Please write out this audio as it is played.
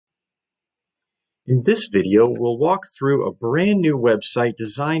In this video, we'll walk through a brand new website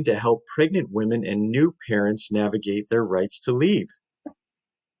designed to help pregnant women and new parents navigate their rights to leave.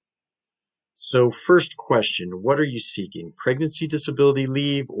 So first question, what are you seeking? Pregnancy disability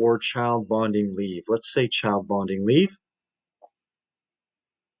leave or child bonding leave? Let's say child bonding leave.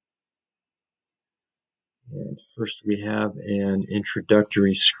 And first we have an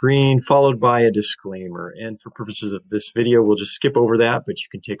introductory screen followed by a disclaimer. And for purposes of this video, we'll just skip over that, but you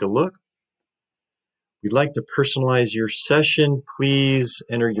can take a look. We'd like to personalize your session. Please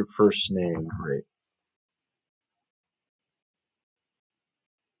enter your first name. Great.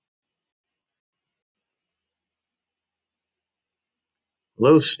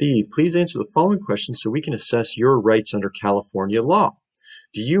 Hello, Steve. Please answer the following questions so we can assess your rights under California law.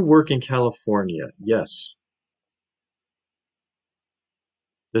 Do you work in California? Yes.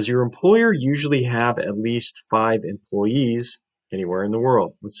 Does your employer usually have at least 5 employees anywhere in the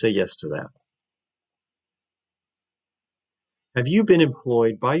world? Let's say yes to that. Have you been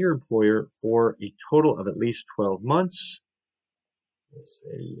employed by your employer for a total of at least 12 months? Let's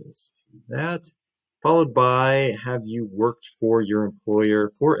say yes to that. Followed by, have you worked for your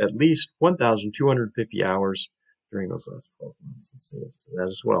employer for at least 1,250 hours during those last 12 months? Let's say yes to that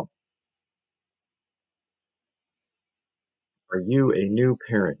as well. Are you a new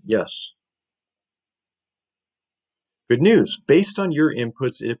parent? Yes. Good news. Based on your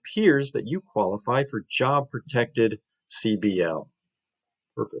inputs, it appears that you qualify for job-protected CBL.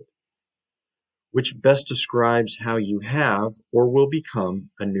 Perfect. Which best describes how you have or will become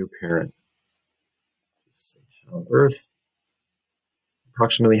a new parent. Child birth.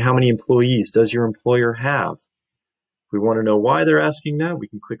 Approximately how many employees does your employer have? If we want to know why they're asking that, we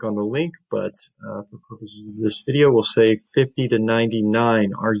can click on the link, but for purposes of this video, we'll say 50 to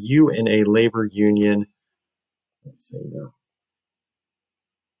 99. Are you in a labor union? Let's say no.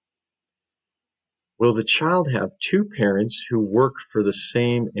 Will the child have 2 parents who work for the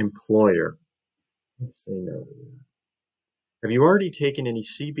same employer? Let's say no. Have you already taken any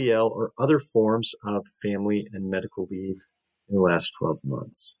CBL or other forms of family and medical leave in the last 12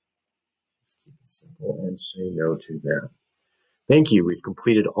 months? Just keep it simple and say no to that. Thank you. We've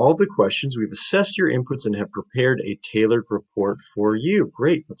completed all the questions. We've assessed your inputs and have prepared a tailored report for you.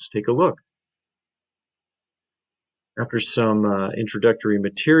 Great. Let's take a look. After some introductory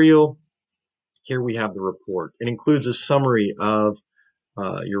material, here we have the report. It includes a summary of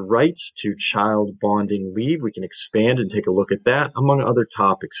your rights to child bonding leave. We can expand and take a look at that, among other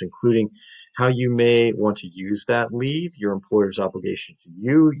topics, including how you may want to use that leave, your employer's obligation to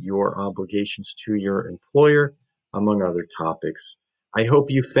you, your obligations to your employer, among other topics. I hope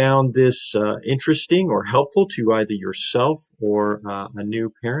you found this interesting or helpful to either yourself or a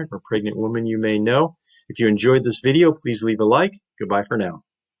new parent or pregnant woman you may know. If you enjoyed this video, please leave a like. Goodbye for now.